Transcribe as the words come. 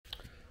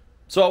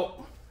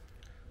So,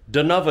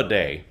 another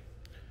day,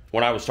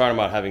 when I was talking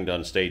about having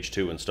done stage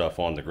 2 and stuff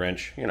on the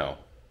Grinch, you know,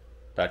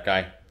 that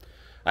guy,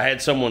 I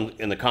had someone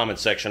in the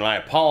comments section, and I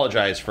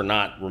apologize for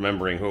not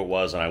remembering who it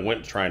was, and I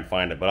went to try and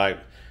find it, but it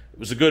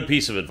was a good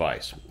piece of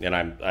advice, and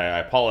I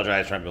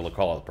apologize for not being able to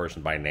call the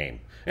person by name.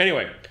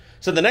 Anyway,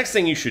 so the next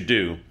thing you should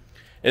do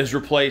is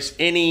replace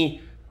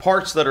any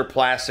parts that are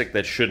plastic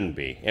that shouldn't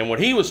be. And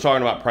what he was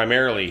talking about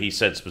primarily, he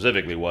said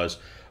specifically, was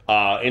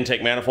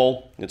intake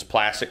manifold. It's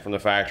plastic from the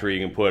factory.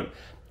 You can put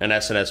an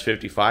S&S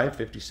 55,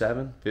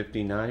 57,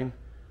 59,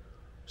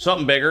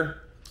 something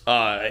bigger.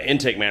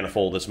 Intake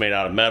manifold that's made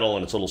out of metal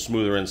and it's a little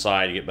smoother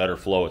inside. You get better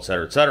flow,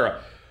 etc.,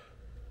 etc.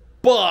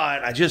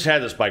 But I just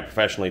had this bike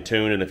professionally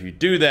tuned, and if you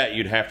do that,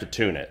 you'd have to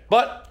tune it.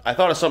 But I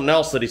thought of something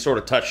else that he sort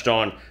of touched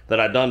on that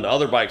I'd done to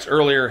other bikes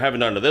earlier, haven't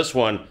done to this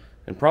one,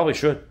 and probably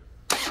should.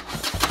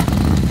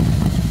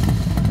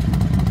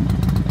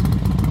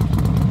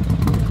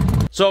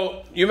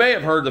 So, you may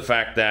have heard the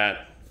fact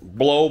that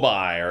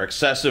blow-by or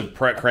excessive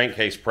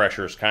crankcase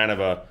pressure is kind of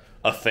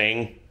a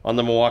thing on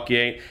the Milwaukee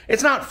 8.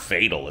 It's not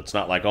fatal. It's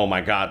not like, oh my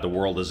God, the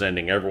world is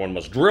ending. Everyone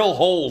must drill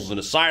holes in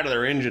the side of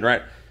their engine,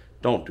 right?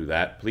 Don't do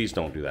that. Please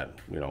don't do that,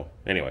 you know.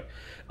 Anyway.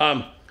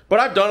 But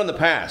I've done in the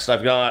past.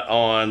 I've got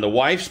on the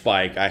wife's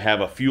bike, I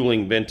have a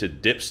fueling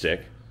vented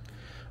dipstick.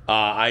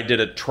 I did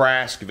a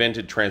Trask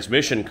vented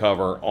transmission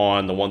cover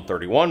on the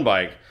 131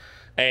 bike.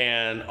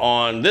 And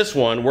on this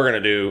one, we're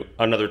going to do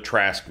another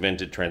Trask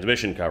vented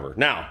transmission cover.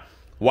 Now,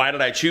 why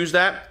did I choose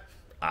that?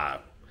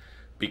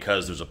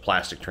 Because there's a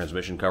plastic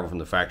transmission cover from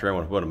the factory I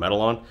want to put a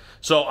metal on.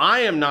 So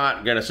I am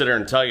not going to sit here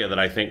and tell you that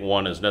I think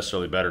one is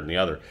necessarily better than the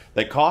other.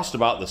 They cost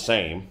about the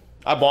same.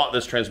 I bought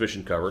this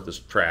transmission cover, this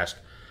Trask.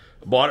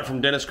 Bought it from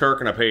Dennis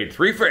Kirk, and I paid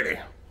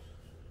 $350.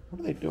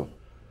 What are they doing?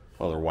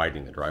 Well, they're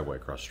widening the driveway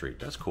across the street.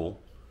 That's cool.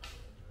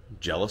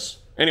 Jealous.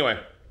 Anyway,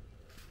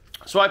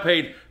 so I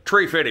paid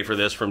 $350 for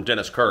this from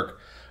Dennis Kirk.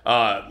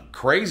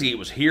 Crazy, it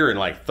was here in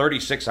like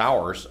 36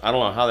 hours. I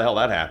don't know how the hell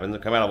that happened.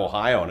 It came out of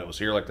Ohio, and it was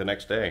here like the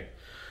next day.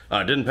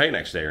 Didn't pay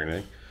next day or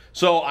anything.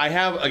 So I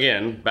have,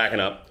 again, backing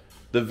up,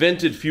 the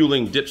vented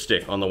fueling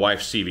dipstick on the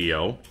wife's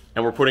CVO,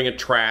 and we're putting a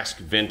Trask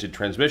vented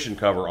transmission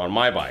cover on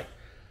my bike.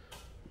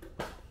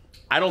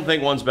 I don't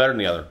think one's better than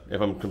the other, if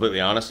I'm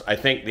completely honest. I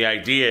think the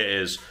idea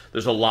is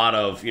there's a lot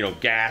of, you know,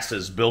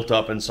 gases built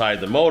up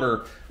inside the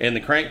motor in the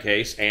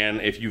crankcase,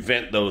 and if you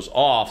vent those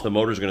off, the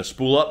motor's going to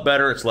spool up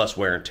better. It's less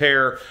wear and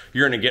tear.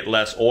 You're going to get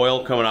less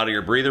oil coming out of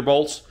your breather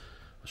bolts.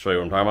 I'll show you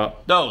what I'm talking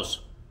about.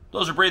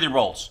 Those are breather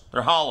bolts.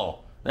 They're hollow.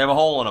 They have a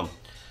hole in them,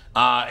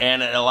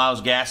 and it allows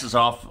gases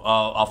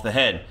off the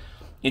head.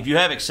 If you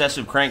have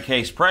excessive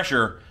crankcase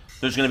pressure,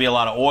 there's going to be a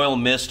lot of oil,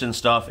 mist, and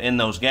stuff in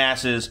those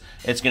gases.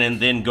 It's going to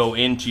then go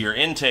into your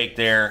intake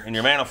there in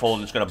your manifold,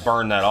 and it's going to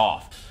burn that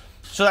off.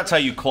 So that's how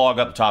you clog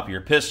up the top of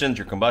your pistons,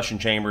 your combustion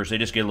chambers. They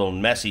just get a little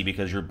messy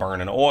because you're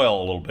burning oil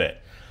a little bit.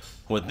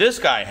 What this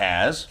guy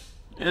has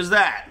is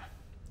that.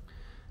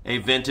 A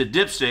vented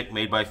dipstick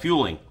made by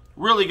Fueling.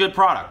 Really good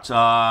product.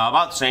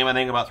 About the same, I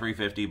think, about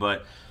 $350,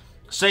 but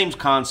same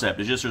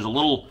concept. It's just there's a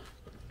little,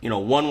 you know,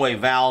 one-way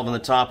valve on the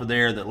top of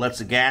there that lets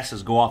the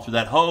gases go off through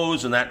that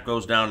hose, and that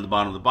goes down to the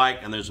bottom of the bike,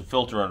 and there's a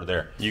filter under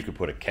there. You could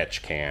put a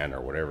catch can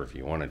or whatever if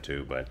you wanted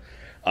to, but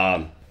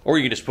or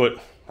you could just put,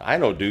 I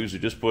know dudes who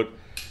just put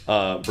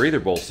breather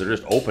bolts that are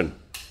just open.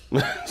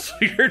 So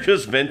you're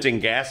just venting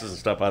gases and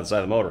stuff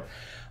outside the motor.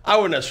 I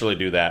wouldn't necessarily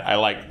do that. I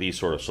like these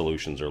sort of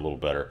solutions are a little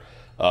better.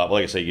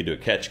 Like I say, you could do a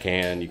catch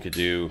can, you could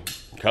do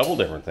a couple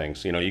different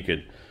things. You know, you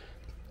could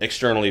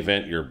externally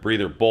vent your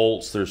breather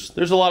bolts.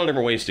 There's a lot of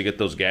different ways to get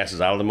those gases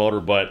out of the motor,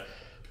 but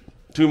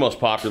two most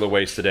popular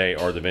ways today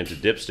are the vented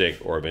dipstick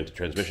or a vented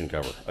transmission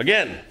cover.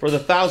 Again, for the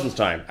 1000th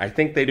time, I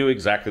think they do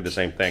exactly the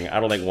same thing. I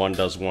don't think one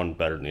does one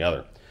better than the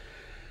other.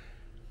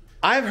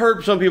 I've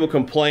heard some people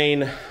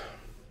complain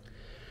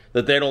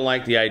that they don't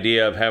like the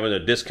idea of having to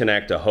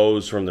disconnect a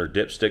hose from their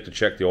dipstick to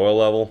check the oil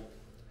level.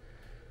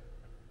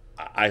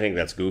 I think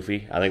that's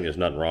goofy. I think there's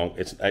nothing wrong.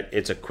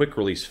 It's a quick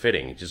release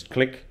fitting. You just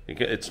click.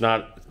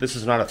 This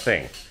is not a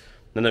thing.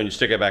 And then you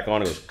stick it back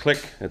on, it goes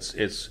click.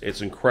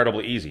 It's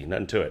incredibly easy.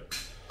 Nothing to it.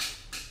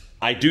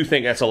 I do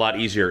think that's a lot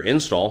easier to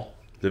install,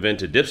 the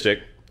vented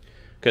dipstick,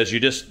 because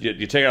you take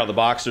it out of the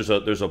box.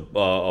 There's a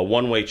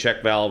one-way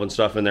check valve and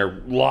stuff in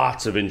there.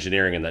 Lots of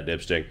engineering in that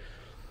dipstick.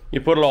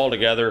 You put it all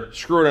together,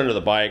 screw it under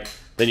the bike,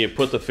 then you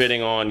put the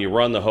fitting on, you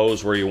run the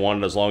hose where you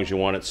want it as long as you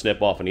want it,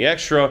 snip off any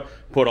extra,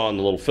 put on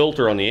the little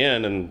filter on the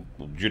end, and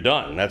you're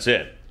done. That's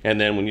it. And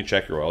then when you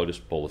check your oil,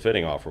 just pull the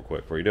fitting off real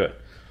quick before you do it.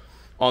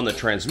 On the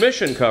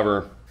transmission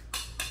cover,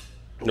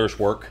 there's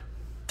work.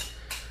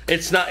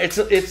 It's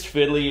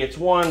fiddly. It's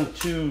 1,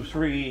 2,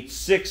 3,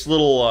 6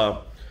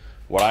 little,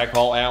 what I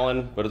call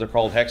Allen, but they're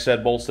called hex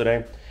head bolts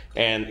today.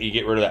 And you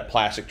get rid of that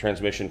plastic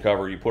transmission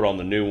cover, you put on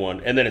the new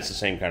one, and then it's the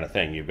same kind of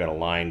thing. You've got a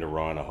line to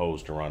run, a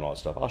hose to run, all that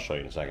stuff. I'll show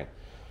you in a second.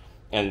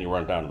 And you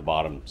run it down to the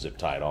bottom, zip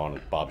tie it on,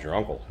 and Bob's your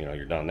uncle. You know,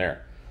 you're done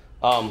there.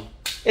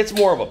 It's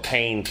more of a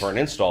pain for an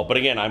install, but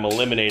again, I'm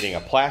eliminating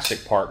a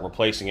plastic part and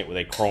replacing it with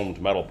a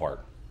chromed metal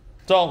part.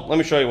 So, let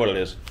me show you what it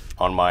is.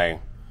 On my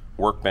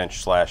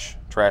workbench slash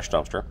trash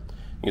dumpster.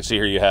 You can see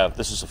here you have,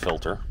 this is a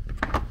filter,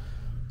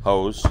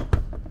 hose,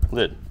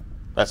 lid.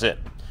 That's it.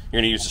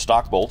 You're going to use the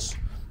stock bolts.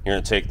 You're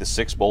going to take the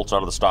 6 bolts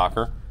out of the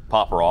stocker,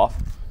 pop her off,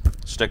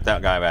 stick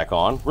that guy back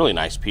on. Really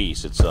nice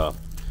piece. It's let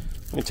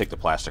me take the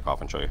plastic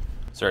off and show you.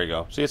 So there you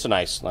go. See, it's a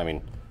nice, I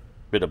mean,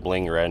 bit of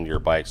bling right into your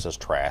bike. It says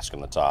Trask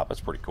on the top.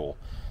 That's pretty cool.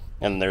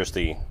 And there's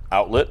the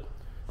outlet.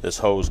 This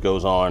hose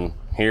goes on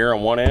here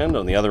on one end,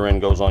 on the other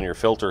end goes on your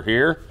filter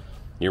here.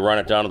 You run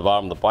it down to the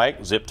bottom of the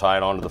bike, zip tie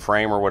it onto the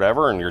frame or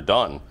whatever, and you're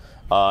done.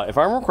 If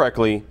I remember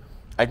correctly,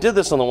 I did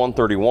this on the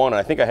 131, and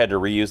I think I had to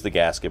reuse the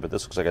gasket, but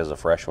this looks like it has a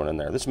fresh one in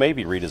there. This may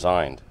be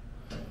redesigned.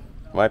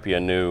 Might be a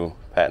new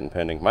patent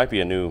pending. Might be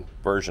a new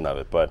version of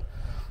it, but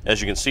as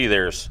you can see,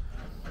 there's,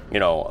 you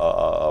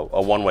know,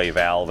 a one-way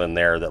valve in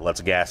there that lets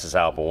gases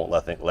out but won't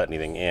let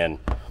anything in.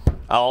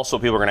 Also,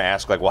 people are going to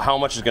ask, like, well, how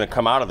much is going to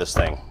come out of this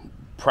thing?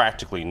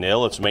 Practically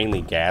nil. It's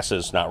mainly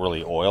gases, not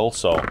really oil,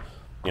 so,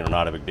 you know,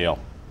 not a big deal.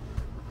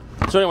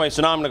 So anyway,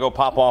 so now I'm going to go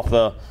pop off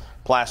the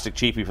plastic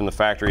cheapie from the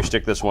factory,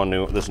 stick this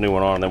new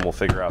one on, and then we'll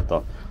figure out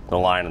the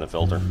line and the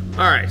filter.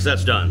 All right, so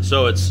that's done.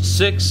 So it's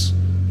 6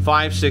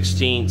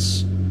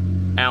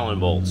 5/16 Allen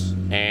bolts,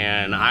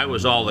 and I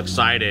was all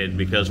excited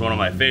because one of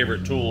my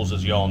favorite tools,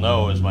 as you all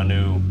know, is my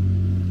new,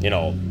 you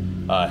know,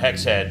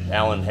 hex head,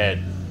 Allen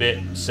head bit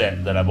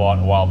set that I bought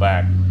a while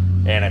back,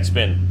 and it's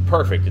been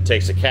perfect. It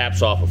takes the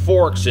caps off of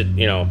forks. It,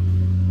 you know,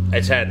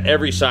 it's had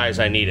every size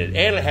I needed,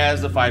 and it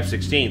has the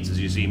 5/16 as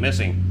you see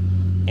missing.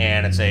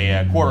 And it's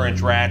a 1/4 inch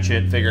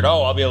ratchet. Figured,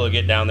 oh, I'll be able to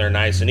get down there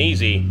nice and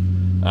easy.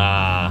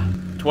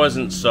 It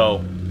wasn't,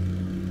 so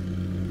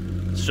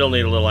still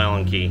need a little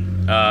Allen key.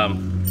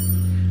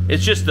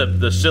 It's just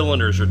the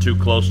cylinders are too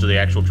close to the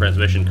actual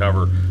transmission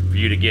cover for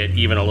you to get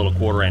even a little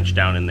 1/4 inch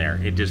down in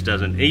there. It just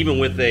doesn't, even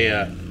with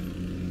a,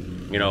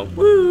 you know,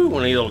 woo,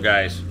 one of these little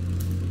guys,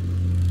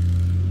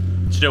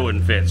 it still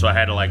wouldn't fit. So I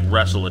had to like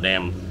wrestle a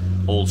damn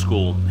old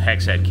school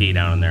hex head key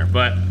down in there.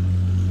 But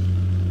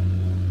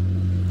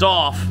it's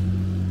off.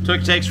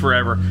 Takes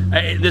forever.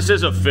 This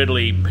is a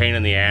fiddly, pain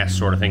in the ass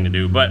sort of thing to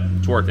do, but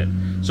it's worth it.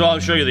 So I'll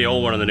show you the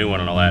old one and the new one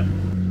and all that.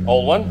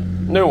 Old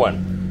one, new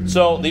one.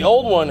 So the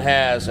old one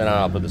has, and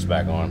I'll put this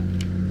back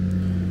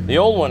on. The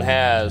old one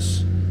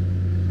has,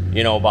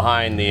 you know,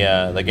 behind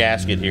the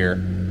gasket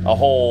here, a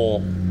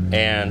hole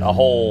and a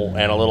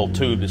little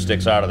tube that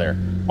sticks out of there.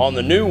 On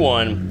the new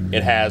one,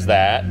 it has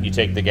that. You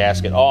take the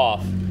gasket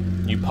off,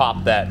 you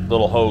pop that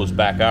little hose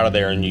back out of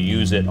there, and you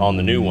use it on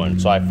the new one.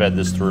 So I fed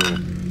this through.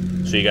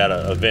 So you got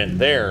a vent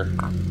there,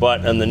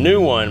 but in the new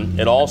one,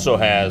 it also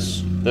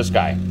has this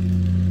guy.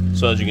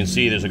 So as you can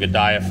see, there's like a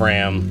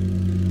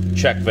diaphragm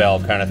check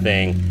valve kind of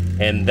thing,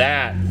 and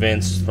that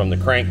vents from the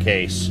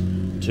crankcase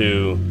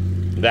to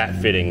that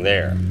fitting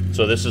there.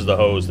 So this is the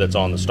hose that's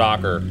on the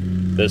stocker.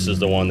 This is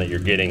the one that you're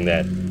getting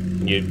that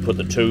you put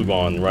the tube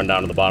on, run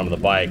down to the bottom of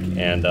the bike,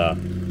 and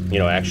you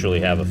know, actually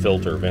have a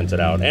filter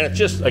vented out. And it's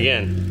just,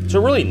 again, it's a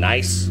really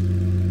nice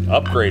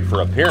upgrade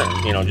for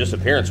appearance, you know, just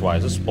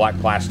appearance-wise. This is black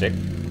plastic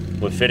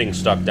with fittings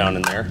stuck down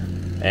in there,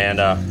 and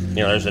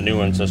you know, there's a new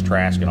one that says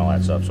Trask and all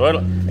that stuff.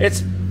 So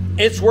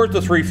it's worth the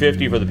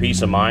 $350 for the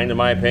peace of mind, in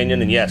my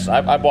opinion. And yes,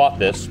 I bought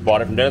this,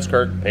 bought it from Dennis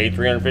Kirk, paid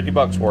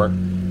 $350 for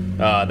it.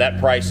 That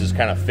price is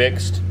kind of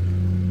fixed.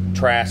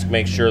 Trask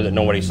makes sure that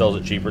nobody sells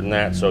it cheaper than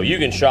that, so you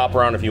can shop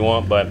around if you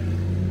want, but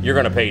you're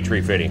going to pay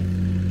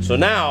 $350. So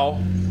now,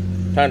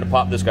 time to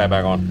pop this guy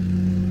back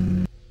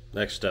on.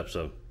 Next step's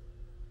a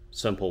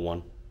simple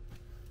one.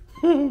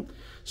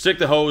 Stick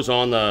the hose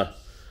on the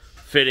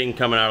fitting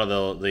coming out of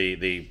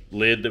the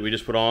lid that we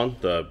just put on,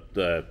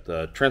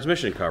 the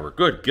transmission cover.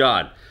 Good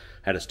God,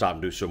 had to stop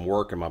and do some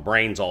work, and my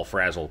brain's all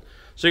frazzled.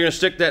 So you're going to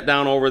stick that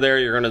down over there.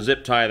 You're going to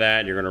zip tie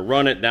that. You're going to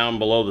run it down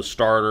below the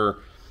starter,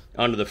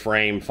 under the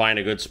frame, find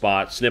a good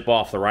spot, snip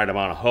off the right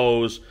amount of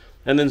hose,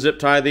 and then zip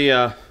tie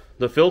the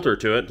filter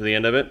to it, to the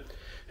end of it,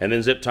 and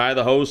then zip tie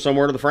the hose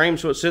somewhere to the frame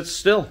so it sits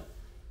still.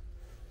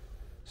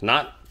 It's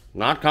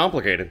not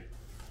complicated.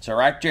 So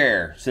right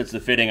there sits the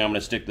fitting. I'm going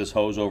to stick this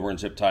hose over and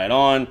zip tie it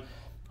on.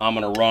 I'm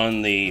going to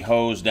run the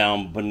hose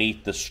down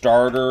beneath the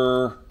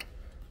starter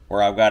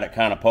where I've got it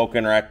kind of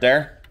poking right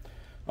there,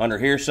 under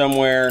here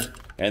somewhere,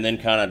 and then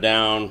kind of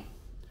down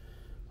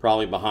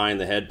probably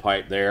behind the head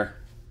pipe there.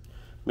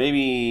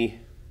 Maybe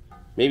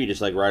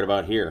just like right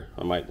about here.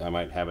 I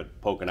might have it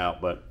poking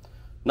out, but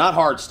not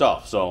hard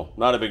stuff, so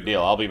not a big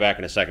deal. I'll be back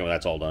in a second when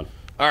that's all done.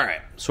 All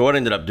right, so what I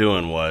ended up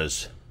doing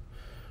was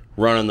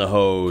running the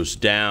hose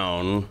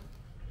down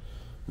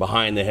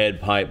behind the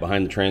head pipe,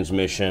 behind the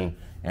transmission,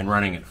 and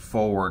running it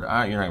forward. You're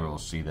not going to be able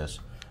to see this,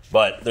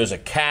 but there's a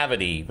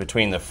cavity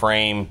between the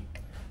frame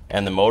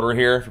and the motor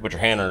here. If you put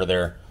your hand under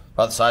there,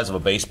 about the size of a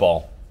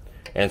baseball,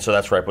 and so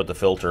that's where I put the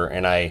filter,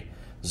 and I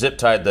zip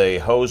tied the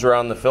hose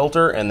around the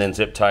filter and then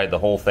zip tied the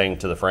whole thing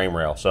to the frame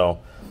rail. So,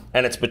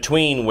 and it's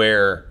between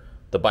where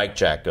the bike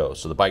jack goes,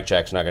 so the bike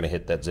jack's not going to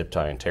hit that zip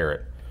tie and tear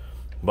it.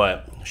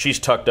 But she's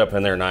tucked up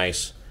in there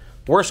nice.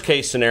 Worst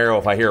case scenario,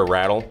 if I hear a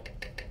rattle,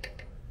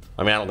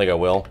 I mean, I don't think I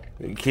will,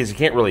 because you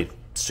can't really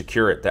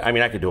secure it. I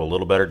mean, I could do a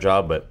little better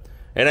job, but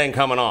it ain't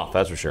coming off,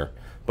 that's for sure.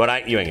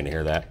 But you ain't gonna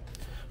hear that.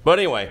 But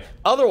anyway,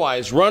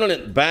 otherwise, running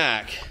it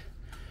back,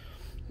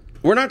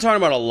 we're not talking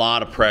about a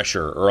lot of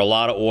pressure or a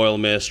lot of oil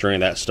mist or any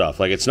of that stuff.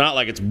 Like, it's not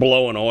like it's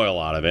blowing oil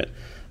out of it.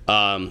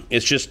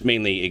 It's just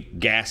mainly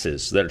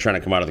gases that are trying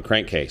to come out of the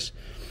crankcase.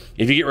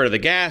 If you get rid of the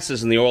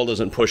gases, and the oil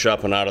doesn't push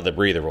up and out of the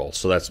breather roll,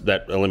 so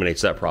that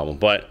eliminates that problem.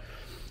 But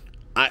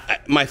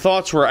my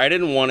thoughts were, I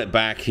didn't want it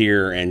back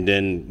here and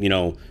then, you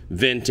know,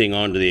 venting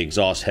onto the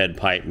exhaust head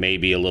pipe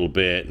maybe a little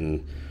bit,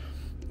 and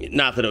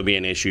not that it would be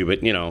an issue,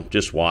 but, you know,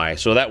 just why.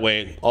 So that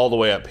way, all the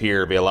way up here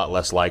would be a lot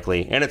less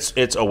likely. And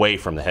it's away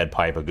from the head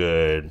pipe a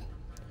good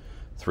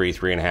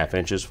 3.5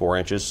 inches, 4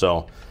 inches.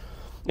 So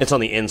it's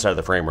on the inside of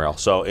the frame rail.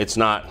 So it's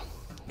not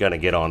going to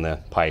get on the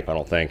pipe, I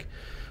don't think.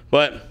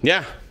 But,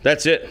 yeah,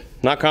 that's it.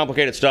 Not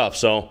complicated stuff.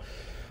 So,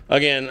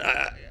 again,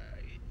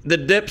 the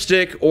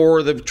dipstick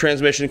or the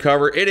transmission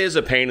cover, it is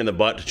a pain in the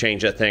butt to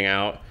change that thing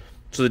out.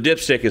 So the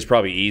dipstick is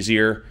probably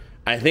easier.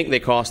 I think they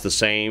cost the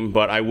same,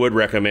 but I would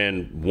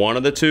recommend one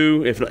of the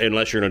two,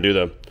 unless you're going to do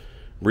the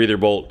breather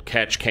bolt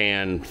catch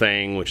can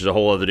thing, which is a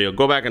whole other deal.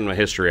 Go back in my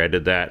history. I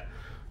did that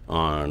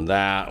on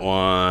that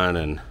one,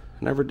 and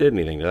never did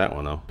anything to that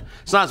one, though.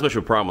 It's not as much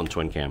of a problem on the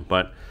twin cam.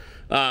 But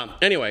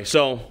anyway,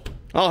 so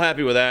all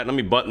happy with that. Let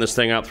me button this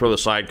thing up, throw the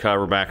side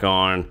cover back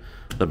on,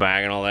 the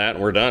bag and all that,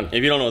 and we're done.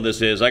 If you don't know what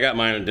this is, I got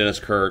mine at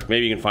Dennis Kirk.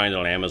 Maybe you can find it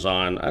on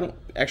Amazon. I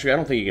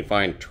don't think you can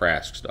find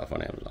Trask stuff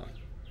on Amazon.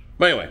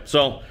 But anyway,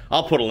 so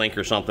I'll put a link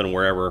or something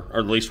wherever, or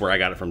at least where I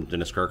got it from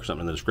Dennis Kirk or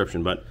something in the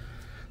description. But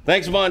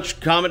thanks a bunch.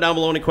 Comment down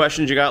below any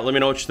questions you got. Let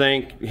me know what you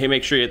think. Hey,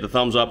 make sure you hit the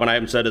thumbs up. And I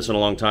haven't said this in a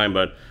long time,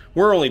 but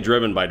we're only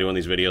driven by doing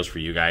these videos for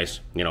you guys.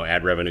 You know,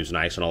 ad revenue's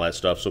nice and all that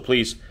stuff. So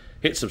please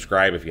hit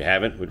subscribe if you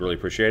haven't. We'd really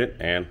appreciate it.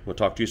 And we'll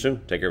talk to you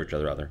soon. Take care of each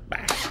other out there.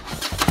 Bye.